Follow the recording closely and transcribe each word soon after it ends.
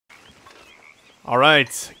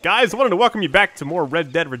Alright, guys, I wanted to welcome you back to more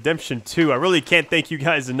Red Dead Redemption 2. I really can't thank you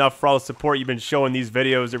guys enough for all the support you've been showing these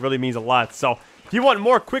videos. It really means a lot. So, if you want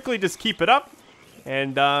more quickly, just keep it up.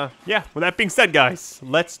 And, yeah, with that being said, guys,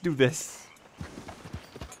 let's do this.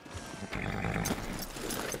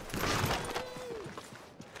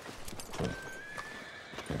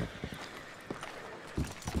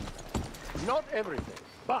 Not everything,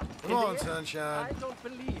 but come on, sunshine. I don't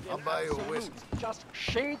believe I'll in buy you a whiskey. Just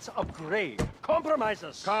shades of gray.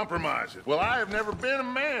 Compromises. Compromises. Well, I have never been a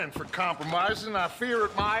man for compromises, and I fear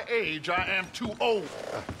at my age I am too old.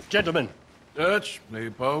 Gentlemen. Dutch,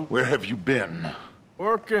 Leopold. Where have you been?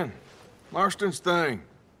 Working. Marston's thing.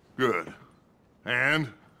 Good. And?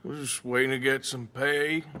 We're just waiting to get some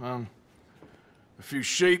pay on a few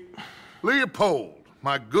sheep. Leopold,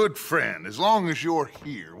 my good friend, as long as you're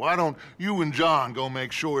here, why don't you and John go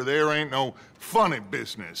make sure there ain't no funny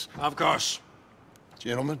business? Of course.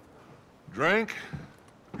 Gentlemen, Drink?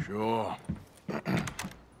 Sure.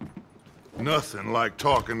 Nothing like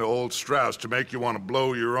talking to old Strauss to make you want to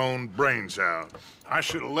blow your own brains out. I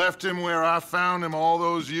should have left him where I found him all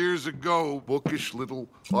those years ago. Bookish little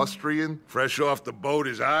Austrian, fresh off the boat,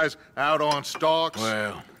 his eyes out on stalks.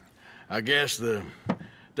 Well, I guess the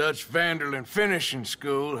Dutch Van der Linde finishing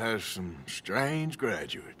school has some strange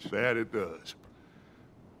graduates. That it does.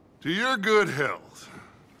 To your good health.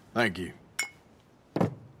 Thank you.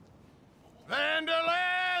 Van der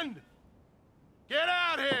Linde! Get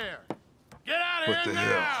out here! Get out What here the now!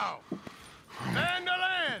 hell? Van der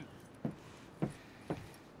Linde!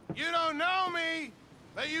 You don't know me,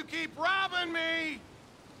 but you keep robbing me!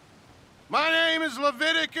 My name is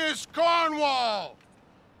Leviticus Cornwall.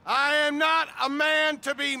 I am not a man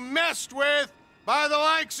to be messed with by the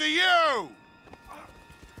likes of you!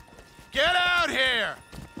 Get out here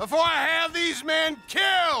before I have these men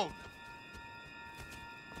killed!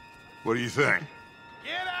 What do you think?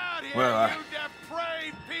 Get out here, Well, you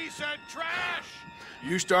depraved piece of trash!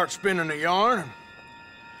 You start spinning the yarn.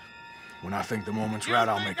 When I think the moment's right,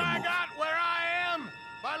 I'll make a I move. got where I am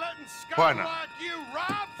by letting Why scum not? like you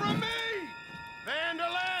rob from me? Van der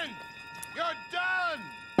Linde, you're done!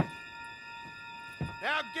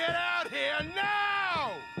 Now get out here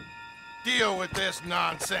now! Deal with this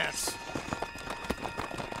nonsense.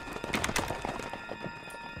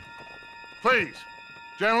 Please,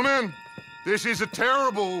 gentlemen, this is a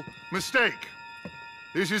terrible mistake.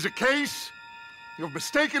 This is a case of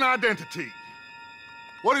mistaken identity.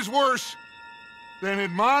 What is worse than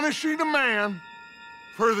admonishing a man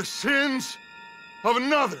for the sins of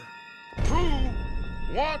another? Who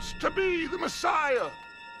wants to be the Messiah?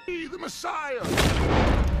 Be the Messiah.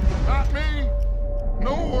 Not me,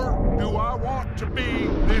 nor do I want to be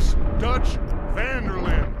this Dutch Van der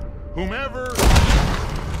Linde. Whomever...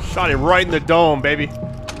 Shot him right in the dome, baby.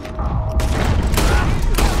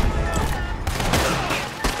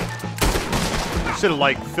 Should have,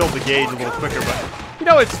 like, filled the gauge a little quicker, but... You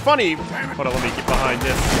know, it's funny... Hold on, let me get behind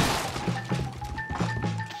this.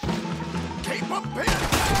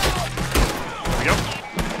 There we go.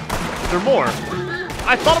 Is there more?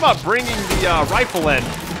 I thought about bringing the rifle in.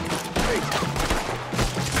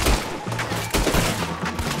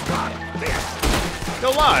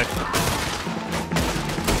 Still alive.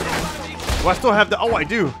 Do I still have the... Oh, I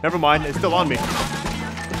do. Never mind. It's still on me.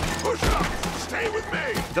 Push up! Stay with me!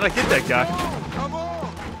 Did I get that guy? Come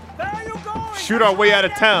on! There you go! Shoot our way out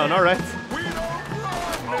of town. All right. We don't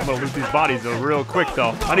run! I'm gonna loot these bodies though real quick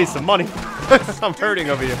though. I need some money. I'm hurting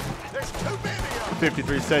over here. There's too many of them!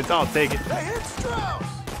 53 cents. I'll take it. They hit Strauss!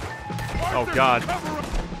 Oh God.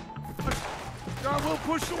 God will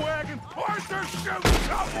push the wagon. Arthur, shoot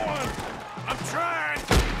someone! I'm trying!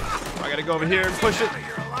 I gotta go over here and push it.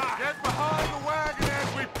 Get behind the wagon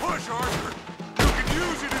as we push, Arthur. You can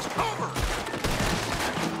use it as cover.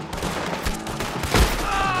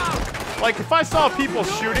 Like if I saw people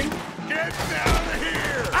shooting, Get down to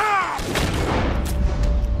here! Ah!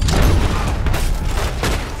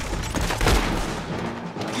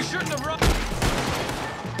 You shouldn't have run.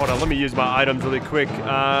 hold on, let me use my items really quick.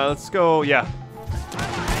 Let's go, yeah.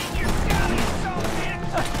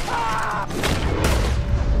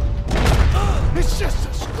 It's just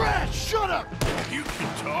a scratch. Shut up. You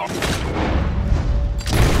can talk.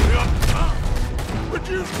 Would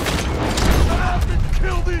you stop and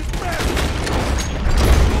kill these men?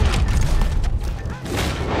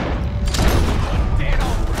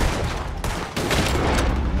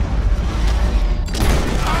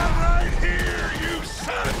 I'm right here, you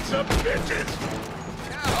sons of bitches.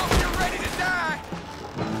 I hope you're ready to die.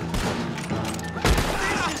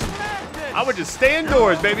 This is madness. I would just stay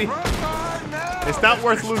indoors, baby. It's not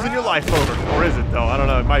worth losing your life over. Or is it though? I don't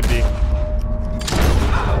know, it might be.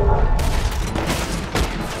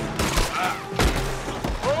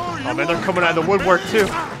 Oh man, they're coming out of the woodwork too.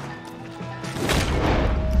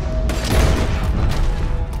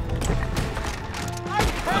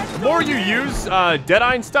 The more you use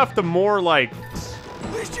Deadeye and stuff, the more like...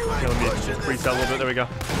 Okay, let me just increase that a little bit. There we go.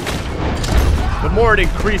 The more it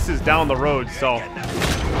increases down the road, so...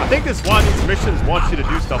 I think this one of these missions wants you to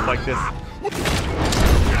do stuff like this.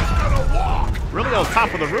 Really on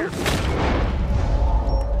top of the roof?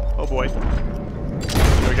 Oh boy.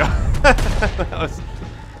 There we go.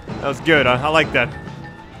 that was good. I like that.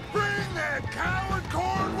 Bring that coward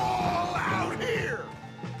Cornwall out here!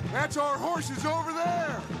 That's our horses over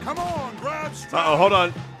there! Come on, grab strap! Uh-oh, hold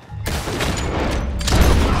on.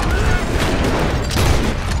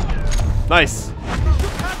 Nice.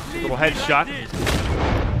 Little headshot.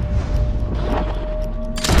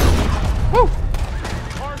 Woo!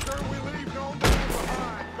 Arthur, we leave no man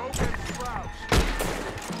behind. Go get Strauss.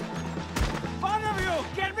 One of you,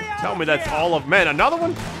 get me out Tell me of that's here. all of men. Another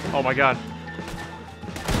one? Oh my god.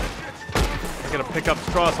 I gotta pick up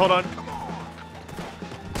Strauss. Hold on.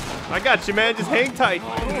 I got you, man. Just hang tight.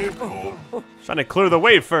 Trying to clear the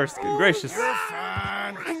way first. Good gracious.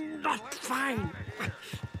 I'm not fine.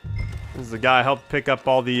 This is the guy I helped pick up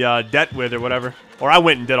all the debt with or whatever. Or I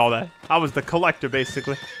went and did all that. I was the collector,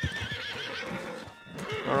 basically.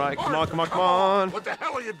 All right, come on, come on, come on. What the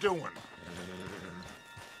hell are you doing?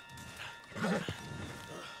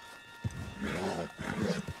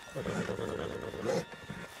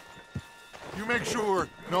 You make sure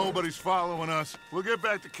nobody's following us. We'll get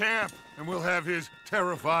back to camp, and we'll have his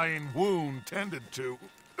terrifying wound tended to.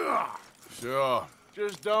 Ugh. Sure.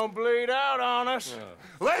 Just don't bleed out on us.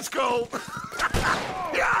 Let's go!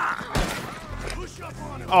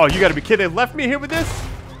 Oh, you gotta be kidding. They left me here with this?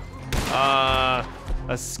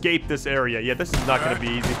 Escape this area. Yeah, this is not gonna be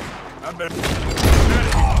easy. I bet.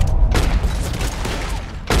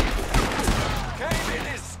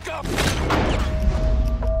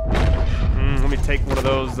 Let me take one of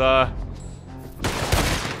those,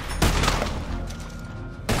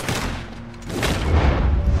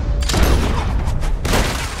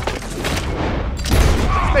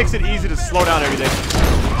 This makes it easy to slow down everything.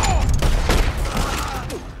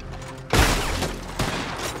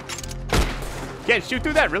 Can't shoot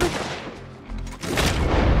through that, really?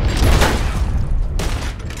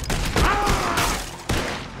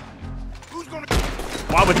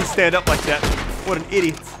 Why would he stand up like that? What an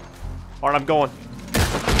idiot. All right, I'm going.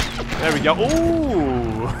 There we go.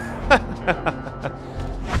 Ooh.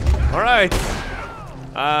 All right.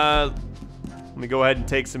 Let me go ahead and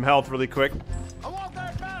take some health really quick. I want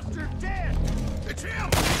that bastard dead. It's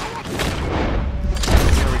him!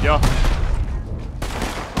 There we go.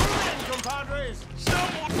 Compadres.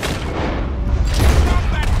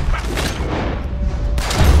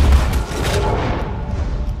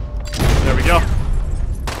 There we go.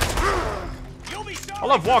 I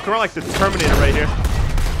love walking around like the Terminator right here.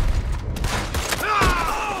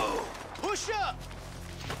 Push up.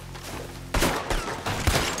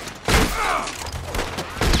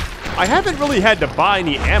 I haven't really had to buy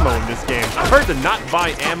any ammo in this game. I've heard to not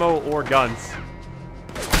buy ammo or guns.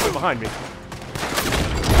 Right behind me.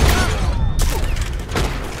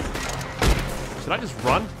 Should I just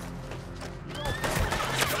run?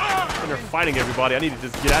 When they're fighting everybody, I need to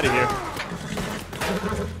just get out of here.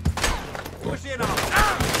 Push in on.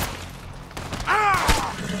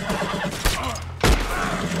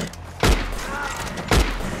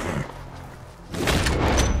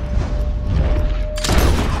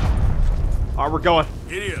 All right, we're going.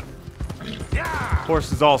 Idiot.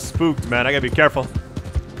 Horse is all spooked, man. I gotta be careful.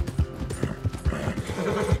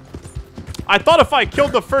 I thought if I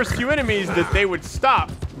killed the first few enemies that they would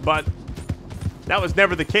stop, but that was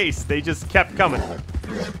never the case. They just kept coming.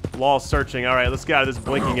 Wall searching. All right, let's get out of this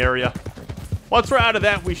blinking area. Once we're out of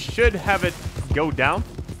that, we should have it go down.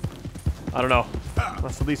 I don't know.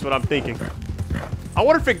 That's at least what I'm thinking. I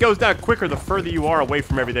wonder if it goes down quicker the further you are away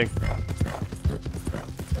from everything.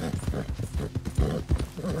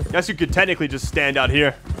 Guess you could technically just stand out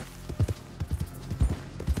here.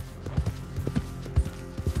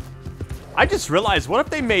 I just realized, what if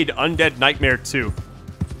they made Undead Nightmare 2?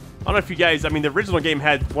 I don't know if you guys, I mean, the original game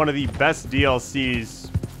had one of the best DLCs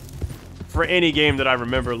for any game that I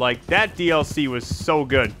remember. Like, that DLC was so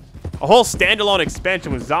good. A whole standalone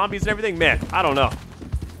expansion with zombies and everything, man, I don't know.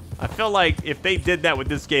 I feel like if they did that with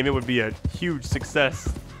this game, it would be a huge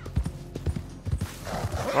success.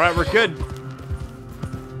 Alright, we're good.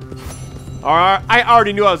 Alright, I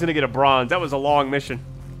already knew I was going to get a bronze. That was a long mission.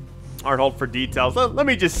 Alright, hold for details. Let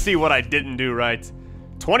me just see what I didn't do right.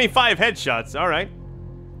 25 headshots, alright.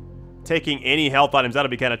 Taking any health items, that'll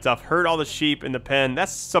be kind of tough. Herd all the sheep in the pen.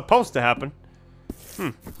 That's supposed to happen.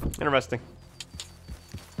 Interesting.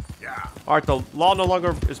 Yeah. Alright, the law no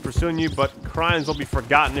longer is pursuing you, but crimes will be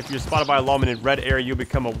forgotten. If you're spotted by a lawman in red area, you'll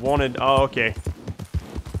become a wanted... Oh, okay.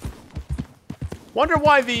 Wonder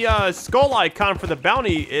why the skull icon for the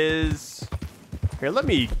bounty is... Here, let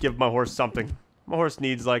me give my horse something. My horse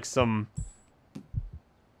needs, like, some...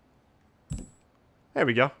 There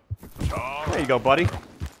we go. There you go, buddy.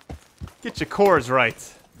 Get your cores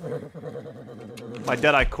right. My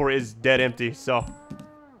Deadeye core is dead empty, so...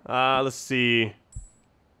 let's see...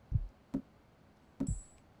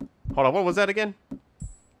 Hold on, what was that again? It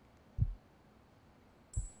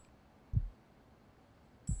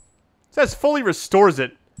says fully restores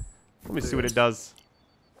it. Let me see what it does.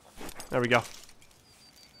 There we go.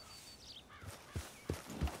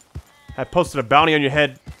 I posted a bounty on your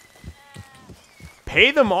head.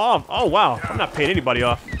 Pay them off. Oh, wow. I'm not paying anybody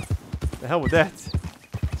off. The hell with that.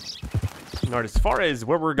 Alright, as far as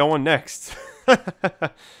where we're going next.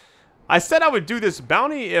 I said I would do this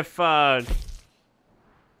bounty if, I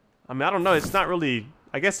mean, I don't know. It's not really...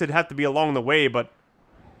 I guess it'd have to be along the way, but...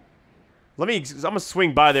 I'm gonna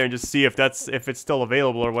swing by there and just see if it's still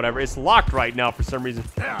available or whatever. It's locked right now for some reason.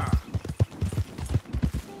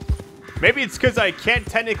 Maybe it's because I can't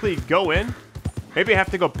technically go in. Maybe I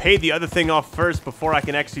have to go pay the other thing off first before I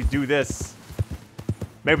can actually do this.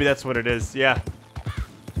 Maybe that's what it is, yeah.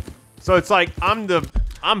 So it's like, I'm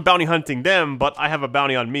bounty hunting them, but I have a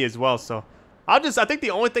bounty on me as well, so... I think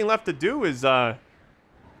the only thing left to do is,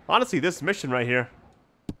 honestly, this mission right here.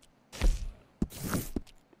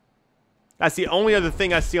 That's the only other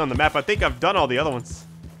thing I see on the map. I think I've done all the other ones.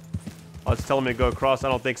 Oh, it's telling me to go across. I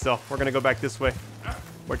don't think so. We're gonna go back this way,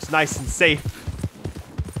 where it's nice and safe.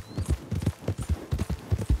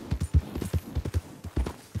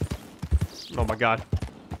 Oh my god.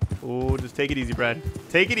 Oh, just take it easy, Brad.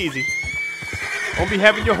 Take it easy. Don't be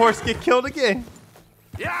having your horse get killed again.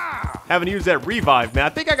 Yeah. Haven't used that revive, man. I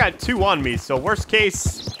think I got 2 on me, so worst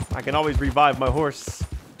case, I can always revive my horse.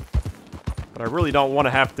 But I really don't want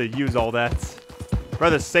to have to use all that.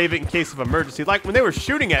 Rather save it in case of emergency. Like when they were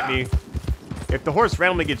shooting at me, if the horse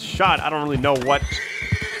randomly gets shot, I don't really know what,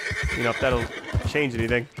 you know, if that'll change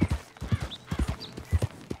anything.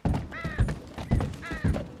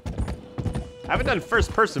 I haven't done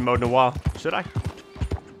first person mode in a while. Should I?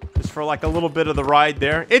 Just for like a little bit of the ride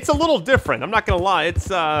there. It's a little different. I'm not gonna lie. It's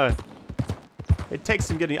it takes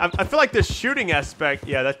some getting. I feel like the shooting aspect.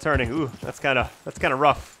 Yeah, that turning. Ooh, that's kind of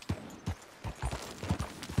rough.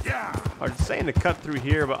 Yeah. I'm saying to cut through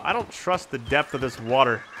here, but I don't trust the depth of this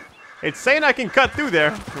water. It's saying I can cut through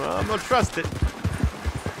there. Well, I'm gonna trust it.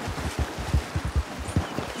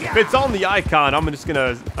 If it's on the icon, I'm just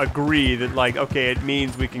gonna agree that, like, okay, it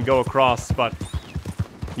means we can go across, but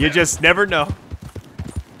you just never know.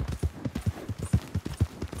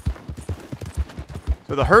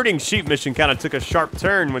 So the herding sheep mission kind of took a sharp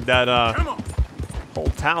turn with that whole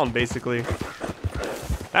town, basically.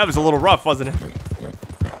 That was a little rough, wasn't it?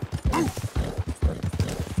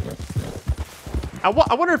 I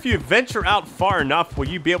wonder if you venture out far enough, will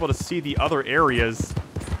you be able to see the other areas?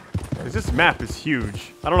 Because this map is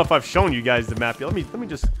huge. I don't know if I've shown you guys the map yet. Let me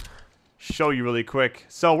just show you really quick.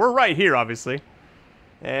 So we're right here, obviously.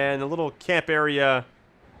 And the little camp area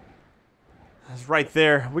is right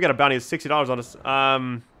there. We got a bounty of $60 on us.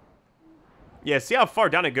 Yeah, see how far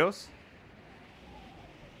down it goes?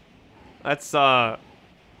 That's,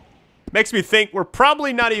 makes me think we're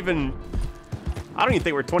probably not even... I don't even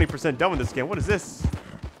think we're 20% done with this game. What is this?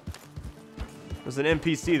 There's an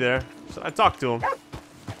NPC there. So I talked to him.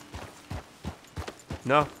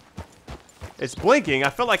 No. It's blinking. I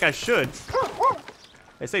feel like I should.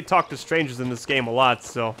 They say talk to strangers in this game a lot,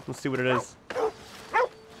 so let's see what it is.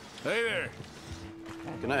 Hey there.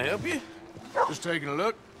 Can I help you? Just taking a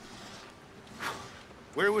look.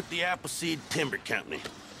 We're with the Appleseed Timber Company.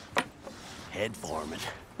 Head foreman.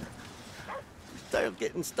 Still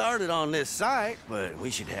getting started on this site, but we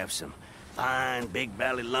should have some fine Big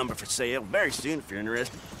Valley lumber for sale very soon if you're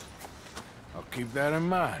interested. I'll keep that in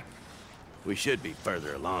mind. We should be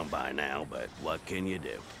further along by now, but what can you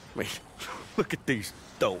do? I mean, look at these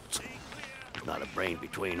dolts. There's not a brain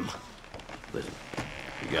between them. Listen,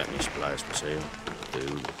 you got any supplies for sale?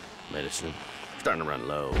 Food, medicine? Starting to run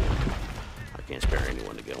low. I can't spare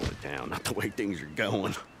anyone to go into town, not the way things are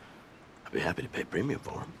going. I'd be happy to pay premium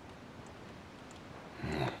for them.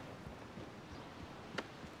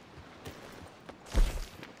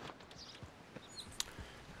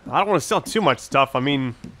 I don't want to sell too much stuff. I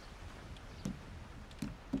mean...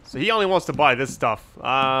 So he only wants to buy this stuff.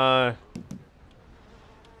 I'll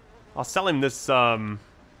sell him this,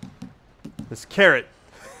 this carrot.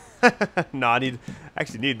 No, I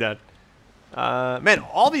actually need that. Man,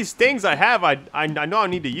 all these things I have, I know I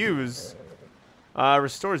need to use.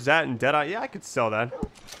 Restores that and Deadeye. Yeah, I could sell that.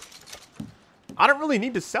 I don't really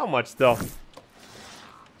need to sell much, though. So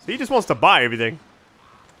he just wants to buy everything.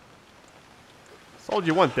 Sold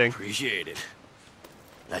you one thing. Appreciate it.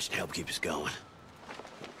 That should help keep us going.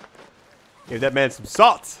 Gave that man some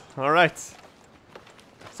salt. All right.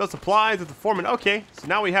 So supplies with the foreman. Okay, so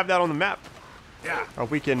now we have that on the map. Yeah. Or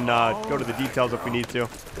we can go to the details if we need to.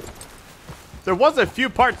 There was a few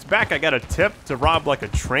parts back I got a tip to rob like a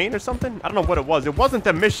train or something. I don't know what it was. It wasn't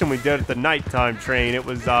the mission we did at the nighttime train. It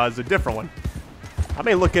was a different one. I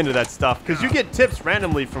may look into that stuff because you get tips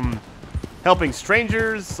randomly from helping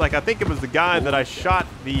strangers. Like I think it was the guy that I shot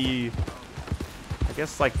the, I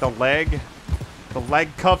guess like the leg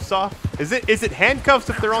cuffs off. Is it handcuffs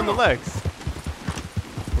if they're on the legs?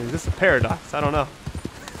 Is this a paradox? I don't know.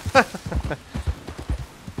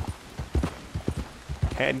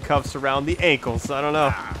 Handcuffs around the ankles. I don't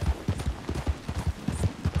know.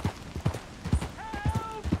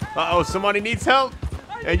 Uh-oh, somebody needs help.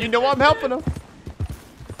 And you know I'm helping them.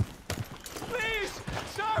 Please,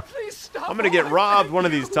 sir, please stop. I'm gonna get robbed one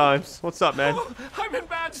of these times. What's up, man? Oh, I'm in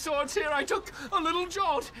bad sorts here. I took a little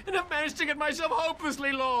jaunt and have managed to get myself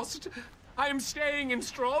hopelessly lost. I am staying in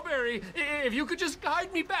Strawberry. If you could just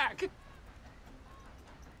guide me back.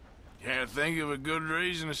 Can't think of a good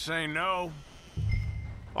reason to say no.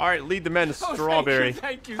 All right, lead the men to Oh, Strawberry.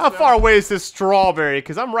 thank you, How sir. far away is this Strawberry?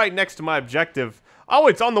 Because I'm right next to my objective. Oh,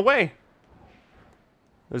 it's on the way.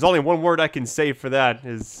 There's only one word I can say for that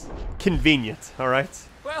is convenient. All right,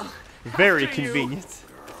 Well, very after you, convenient.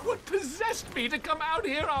 what possessed me to come out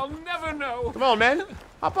here, I'll never know. Come on, man,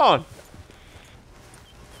 hop on.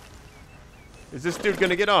 Is this dude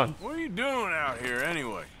gonna get on? What are you doing out here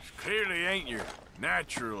anyway? This clearly ain't your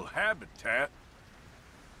natural habitat.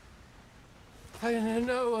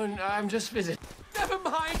 No, I'm just visiting. Never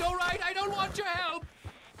mind, all right? I don't want your help.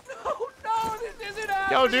 No, this isn't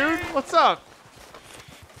happening. Yo, dude, what's up?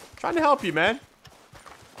 Trying to help you, man.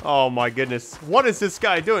 Oh my goodness, what is this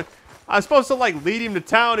guy doing? I was supposed to like lead him to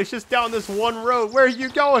town. It's just down this one road. Where are you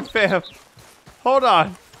going, fam? Hold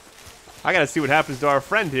on. I gotta see what happens to our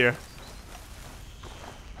friend here.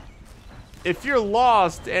 If you're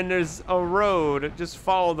lost and there's a road, just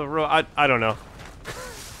follow the road. I don't know.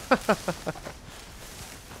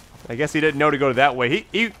 I guess he didn't know to go that way.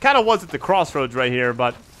 He kind of was at the crossroads right here,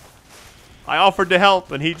 but I offered to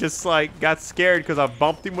help, and he just like got scared because I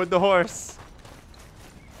bumped him with the horse.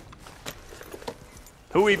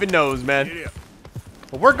 Who even knows, man? Yeah.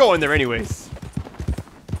 Well, we're going there anyways.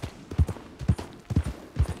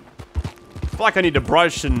 I feel like I need to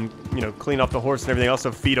brush and, you know, clean up the horse and everything.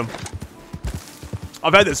 Also feed him.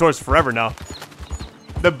 I've had this horse forever now.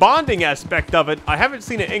 The bonding aspect of it, I haven't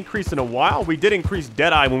seen an increase in a while. We did increase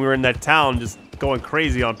Deadeye when we were in that town, just going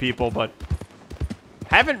crazy on people, but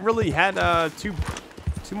haven't really had too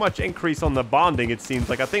much increase on the bonding, it seems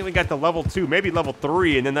like. I think we got to level 2, maybe level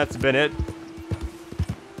 3, and then that's been it.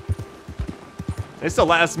 It's the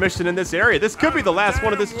last mission in this area. This could be the last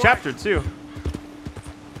one of this chapter, too.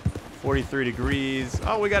 43 degrees.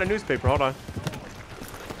 Oh, we got a newspaper. Hold on.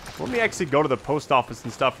 Let me actually go to the post office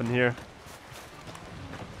and stuff in here.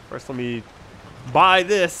 First, let me buy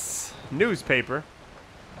this newspaper.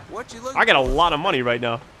 What you look? I got a lot of money right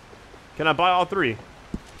now. Can I buy all 3?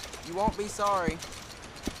 You won't be sorry.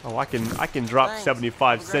 Oh, I can drop Thanks.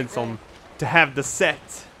 75 Have a great cents on day. to have the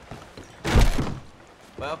set.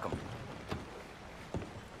 Welcome.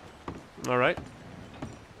 All right.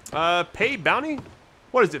 Pay bounty?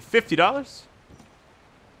 What is it, $50?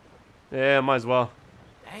 Yeah, might as well.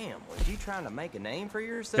 Damn, was you trying to make a name for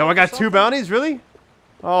yourself? Yo, I or got 2 something? bounties? Really?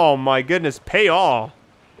 Oh, my goodness. Pay all.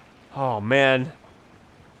 Oh, man.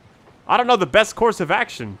 I don't know the best course of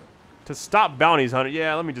action. To stop bounties, hunter.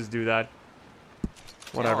 Yeah, let me just do that.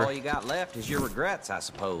 Whatever. All you got left is your regrets, I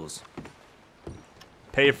suppose.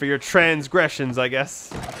 Pay for your transgressions, I guess.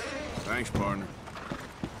 Thanks, partner.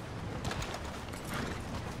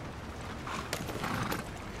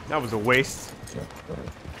 That was a waste.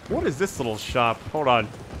 What is this little shop? Hold on.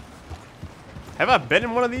 Have I been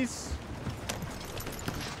in one of these?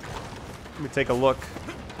 Let me take a look.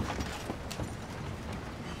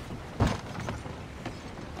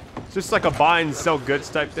 It's just like a buy and sell goods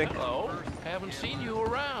type thing. Hello. Haven't seen you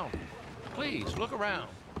around. Please, look around.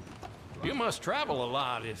 You must travel a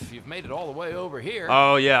lot if you've made it all the way over here.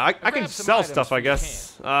 Oh, yeah. I can Grab some sell items stuff, I from your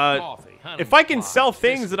guess. camp. Coffee, honey, If I can supplies, sell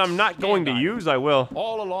things that I'm biscuits, not going to canned use, I will.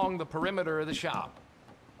 all along the perimeter of the shop.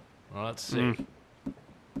 Well, let's see.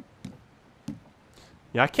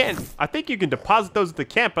 Yeah, I can't. I think you can deposit those at the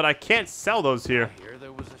camp, but I can't sell those here. Here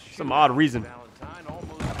there was a Some shootout odd in reason. Valentine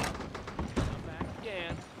almost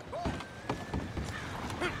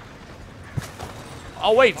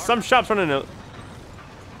Oh wait, some shops running a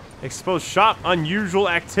exposed shop, unusual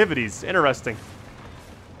activities. Interesting.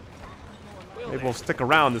 Maybe we'll stick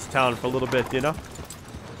around this town for a little bit, you know?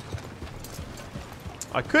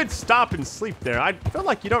 I could stop and sleep there. I feel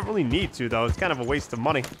like you don't really need to, though. It's kind of a waste of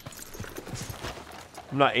money.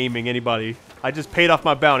 I'm not aiming anybody. I just paid off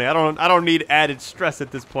my bounty. I don't need added stress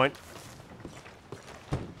at this point.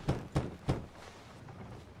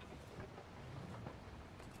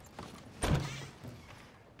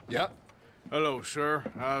 Yep. Hello, sir.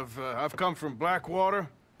 I've come from Blackwater.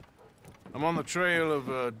 I'm on the trail of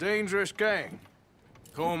a dangerous gang.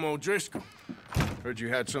 Colm O'Driscoll. Heard you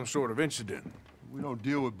had some sort of incident. We don't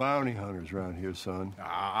deal with bounty hunters around here, son.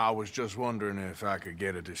 I was just wondering if I could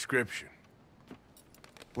get a description.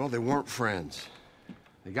 Well, they weren't friends.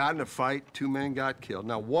 They got in a fight, 2 men got killed.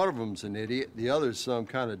 Now, one of them's an idiot, the other's some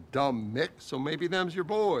kind of dumb mick, so maybe them's your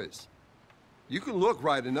boys. You can look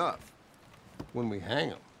right enough when we hang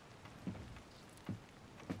them.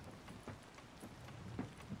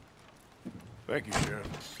 Thank you,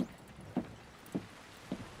 Sheriff.